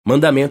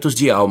Mandamentos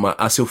de Alma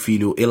a seu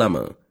filho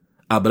Elamã.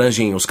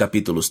 Abrangem os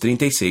capítulos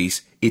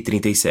 36 e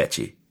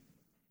 37.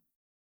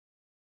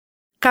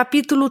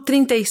 Capítulo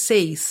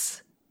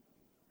 36.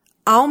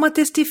 Alma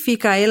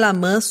testifica a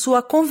Elamã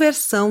sua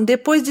conversão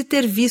depois de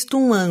ter visto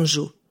um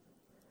anjo.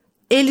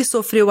 Ele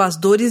sofreu as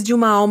dores de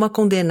uma alma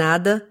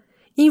condenada,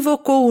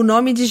 invocou o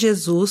nome de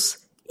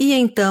Jesus e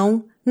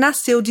então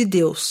nasceu de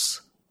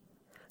Deus.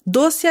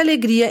 Doce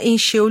alegria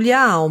encheu-lhe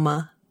a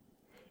alma.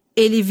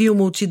 Ele viu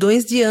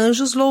multidões de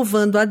anjos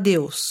louvando a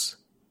Deus.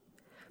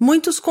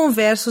 Muitos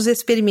conversos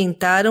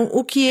experimentaram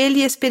o que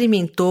ele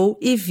experimentou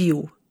e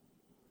viu.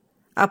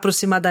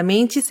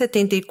 Aproximadamente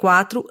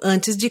 74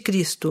 a.C.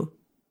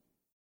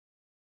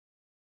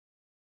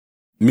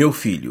 Meu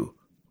filho,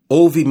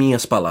 ouve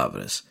minhas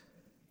palavras,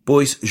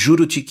 pois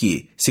juro-te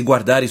que, se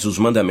guardares os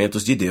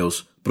mandamentos de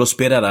Deus,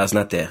 prosperarás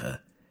na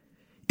terra.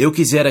 Eu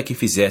quisera que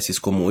fizesses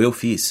como eu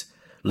fiz,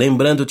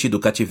 lembrando-te do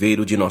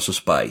cativeiro de nossos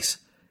pais,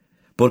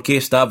 porque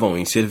estavam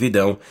em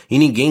servidão e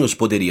ninguém os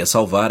poderia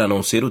salvar a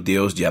não ser o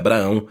Deus de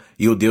Abraão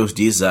e o Deus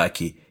de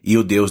Isaque e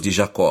o Deus de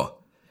Jacó,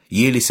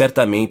 e ele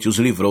certamente os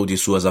livrou de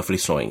suas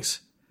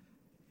aflições.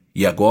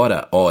 E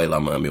agora, ó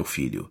Elamã, meu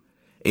filho,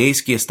 eis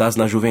que estás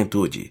na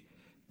juventude.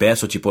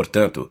 Peço-te,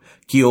 portanto,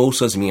 que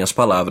ouças minhas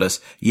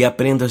palavras e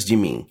aprendas de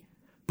mim,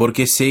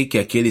 porque sei que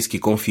aqueles que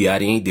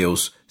confiarem em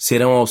Deus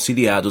serão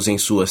auxiliados em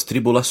suas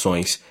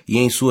tribulações e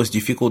em suas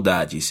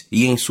dificuldades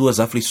e em suas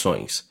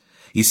aflições,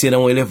 e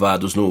serão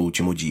elevados no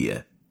último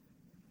dia.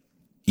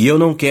 E eu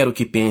não quero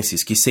que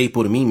penses que sei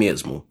por mim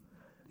mesmo,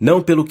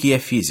 não pelo que é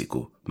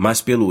físico,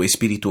 mas pelo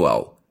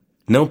espiritual,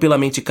 não pela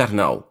mente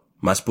carnal,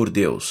 mas por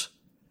Deus.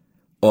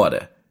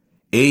 Ora,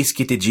 eis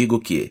que te digo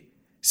que,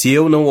 se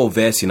eu não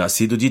houvesse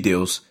nascido de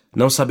Deus,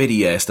 não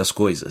saberia estas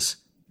coisas.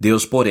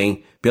 Deus,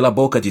 porém, pela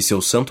boca de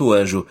seu santo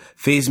anjo,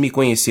 fez-me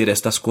conhecer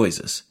estas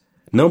coisas,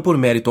 não por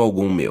mérito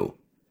algum meu.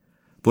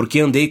 Porque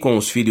andei com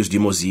os filhos de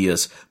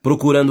Mosias,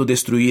 procurando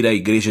destruir a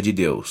igreja de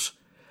Deus.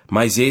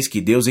 Mas eis que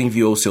Deus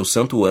enviou seu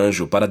santo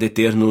anjo para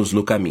deter-nos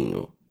no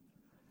caminho.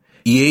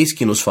 E eis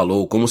que nos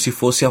falou como se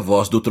fosse a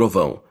voz do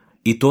trovão,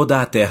 e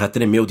toda a terra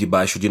tremeu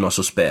debaixo de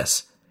nossos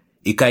pés.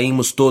 E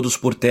caímos todos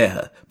por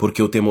terra,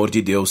 porque o temor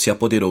de Deus se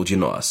apoderou de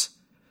nós.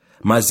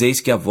 Mas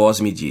eis que a voz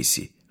me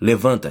disse,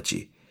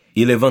 levanta-te.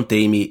 E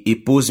levantei-me e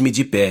pus-me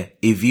de pé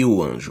e vi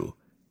o anjo.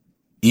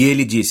 E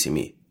ele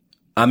disse-me,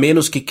 a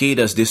menos que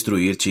queiras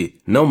destruir-te,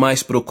 não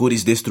mais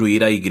procures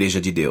destruir a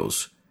igreja de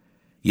Deus.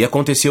 E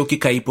aconteceu que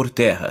caí por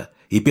terra,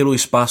 e pelo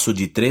espaço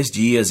de 3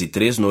 dias e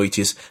 3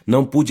 noites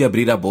não pude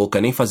abrir a boca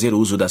nem fazer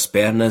uso das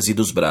pernas e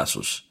dos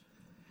braços.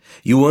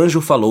 E o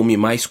anjo falou-me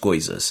mais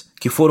coisas,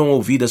 que foram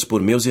ouvidas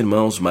por meus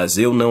irmãos, mas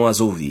eu não as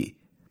ouvi.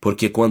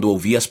 Porque quando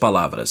ouvi as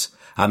palavras,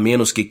 a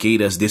menos que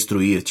queiras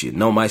destruir-te,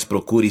 não mais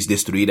procures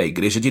destruir a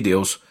igreja de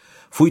Deus,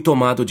 fui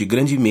tomado de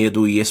grande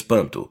medo e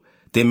espanto,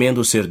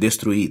 temendo ser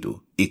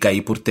destruído, e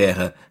caí por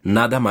terra,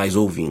 nada mais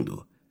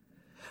ouvindo.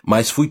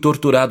 Mas fui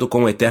torturado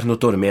com eterno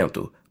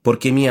tormento,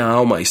 porque minha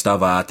alma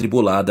estava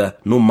atribulada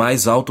no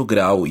mais alto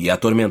grau e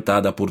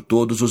atormentada por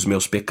todos os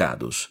meus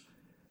pecados.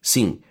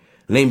 Sim,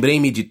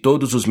 lembrei-me de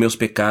todos os meus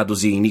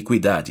pecados e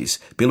iniquidades,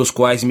 pelos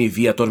quais me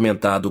vi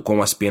atormentado com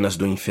as penas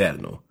do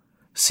inferno.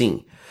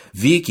 Sim,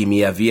 vi que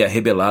me havia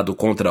rebelado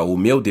contra o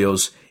meu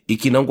Deus e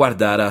que não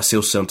guardara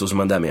seus santos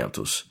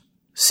mandamentos.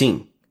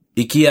 Sim,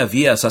 e que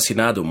havia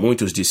assassinado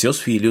muitos de seus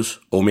filhos,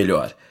 ou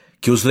melhor,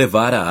 que os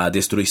levara à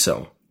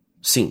destruição.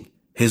 Sim,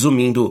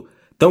 resumindo,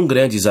 tão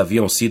grandes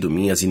haviam sido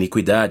minhas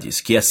iniquidades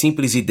que a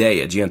simples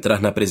ideia de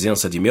entrar na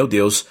presença de meu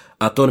Deus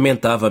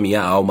atormentava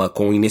minha alma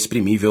com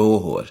inexprimível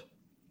horror.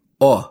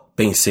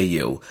 Pensei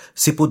eu,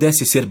 se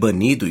pudesse ser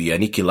banido e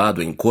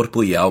aniquilado em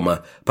corpo e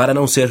alma, para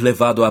não ser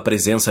levado à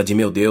presença de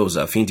meu Deus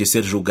a fim de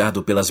ser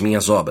julgado pelas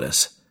minhas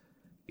obras.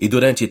 E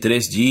durante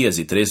 3 dias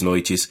e 3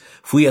 noites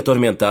fui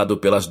atormentado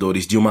pelas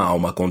dores de uma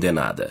alma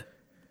condenada.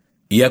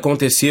 E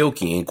aconteceu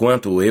que,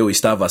 enquanto eu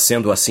estava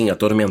sendo assim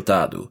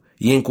atormentado,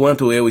 e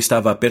enquanto eu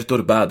estava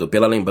perturbado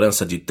pela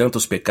lembrança de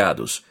tantos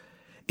pecados,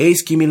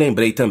 eis que me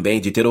lembrei também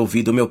de ter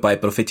ouvido meu pai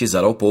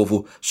profetizar ao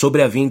povo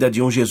sobre a vinda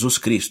de um Jesus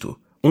Cristo,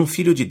 um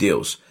Filho de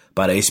Deus,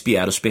 para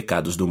expiar os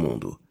pecados do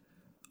mundo.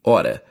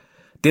 Ora,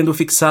 tendo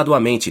fixado a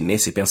mente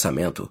nesse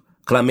pensamento,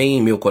 clamei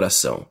em meu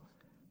coração,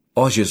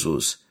 ó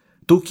Jesus,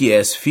 tu que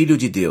és Filho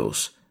de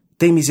Deus,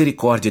 tem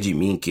misericórdia de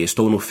mim que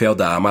estou no fel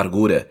da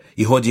amargura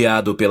e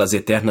rodeado pelas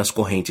eternas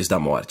correntes da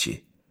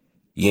morte.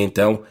 E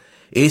então,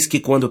 eis que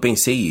quando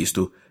pensei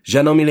isto,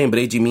 já não me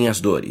lembrei de minhas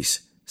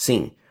dores.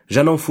 Sim,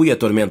 já não fui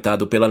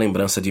atormentado pela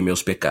lembrança de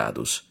meus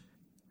pecados.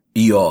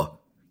 E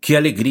que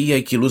alegria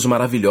e que luz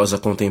maravilhosa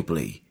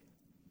contemplei.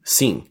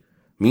 Sim,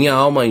 minha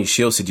alma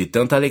encheu-se de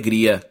tanta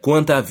alegria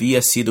quanta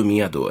havia sido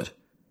minha dor.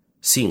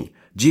 Sim,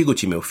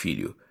 digo-te, meu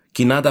filho,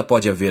 que nada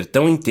pode haver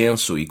tão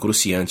intenso e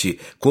cruciante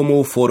como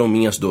o foram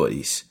minhas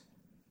dores.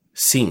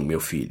 Sim, meu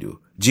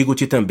filho,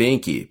 digo-te também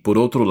que, por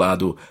outro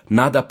lado,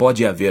 nada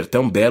pode haver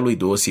tão belo e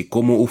doce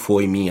como o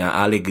foi minha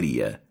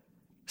alegria.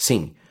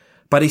 Sim,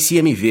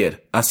 parecia-me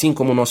ver, assim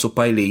como nosso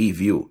pai Leí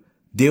viu,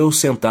 Deus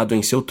sentado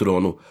em seu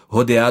trono,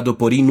 rodeado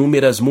por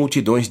inúmeras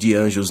multidões de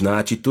anjos na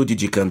atitude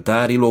de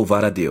cantar e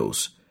louvar a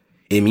Deus.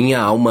 E minha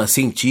alma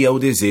sentia o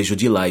desejo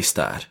de lá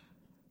estar.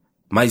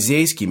 Mas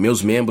eis que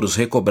meus membros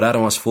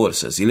recobraram as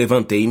forças e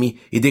levantei-me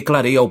e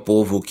declarei ao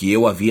povo que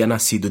eu havia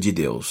nascido de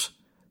Deus.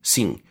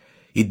 Sim,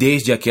 e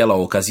desde aquela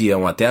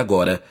ocasião até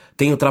agora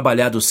tenho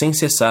trabalhado sem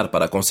cessar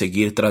para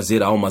conseguir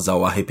trazer almas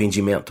ao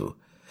arrependimento,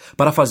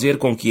 para fazer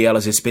com que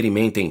elas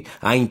experimentem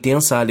a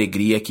intensa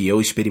alegria que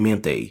eu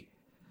experimentei,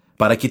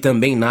 para que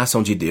também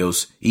nasçam de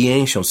Deus e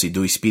encham-se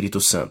do Espírito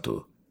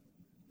Santo.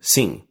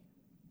 Sim,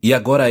 e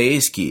agora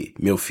eis que,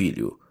 meu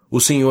filho, o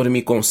Senhor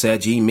me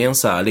concede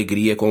imensa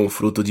alegria com o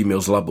fruto de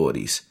meus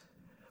labores,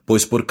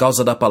 pois por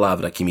causa da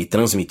palavra que me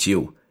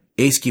transmitiu,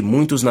 eis que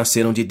muitos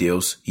nasceram de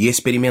Deus e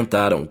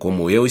experimentaram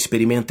como eu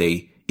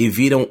experimentei e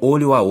viram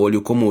olho a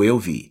olho como eu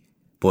vi.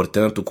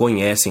 Portanto,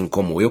 conhecem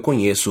como eu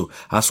conheço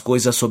as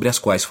coisas sobre as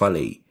quais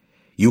falei,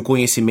 e o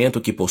conhecimento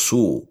que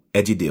possuo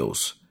é de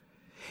Deus.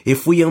 E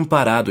fui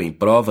amparado em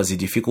provas e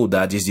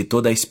dificuldades de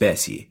toda a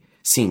espécie,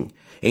 sim,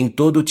 em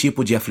todo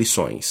tipo de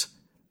aflições.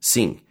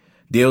 Sim,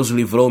 Deus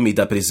livrou-me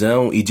da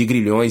prisão e de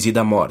grilhões e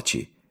da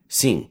morte.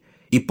 Sim,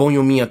 e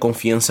ponho minha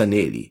confiança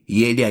nele,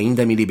 e ele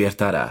ainda me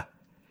libertará.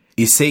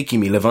 E sei que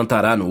me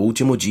levantará no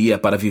último dia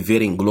para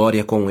viver em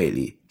glória com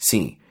ele.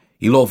 Sim,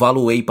 e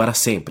louvá-lo-ei para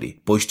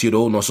sempre, pois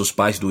tirou nossos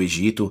pais do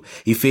Egito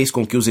e fez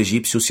com que os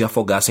egípcios se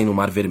afogassem no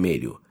Mar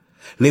Vermelho.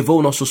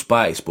 Levou nossos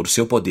pais, por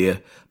seu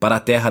poder, para a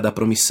terra da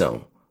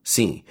promissão.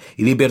 Sim,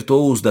 e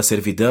libertou-os da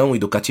servidão e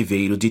do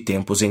cativeiro de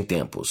tempos em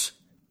tempos.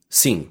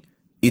 Sim,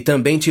 e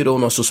também tirou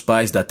nossos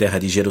pais da terra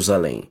de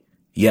Jerusalém.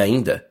 E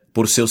ainda,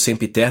 por seu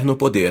sempiterno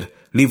poder,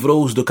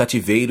 livrou-os do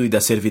cativeiro e da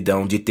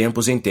servidão de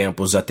tempos em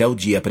tempos até o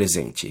dia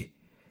presente.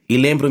 E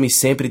lembro-me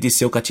sempre de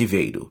seu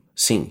cativeiro,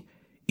 sim,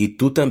 e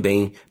tu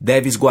também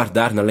deves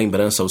guardar na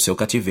lembrança o seu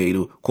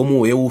cativeiro,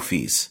 como eu o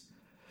fiz.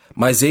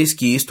 Mas eis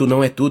que isto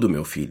não é tudo,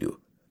 meu filho,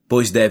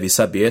 pois deves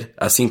saber,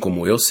 assim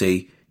como eu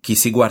sei, que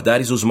se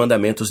guardares os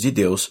mandamentos de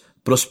Deus,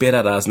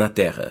 prosperarás na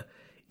terra.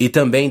 E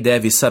também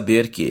deves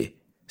saber que,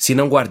 se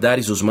não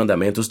guardares os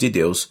mandamentos de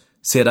Deus,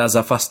 serás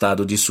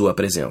afastado de sua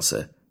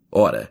presença.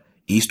 Ora,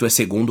 isto é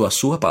segundo a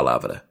sua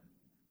palavra.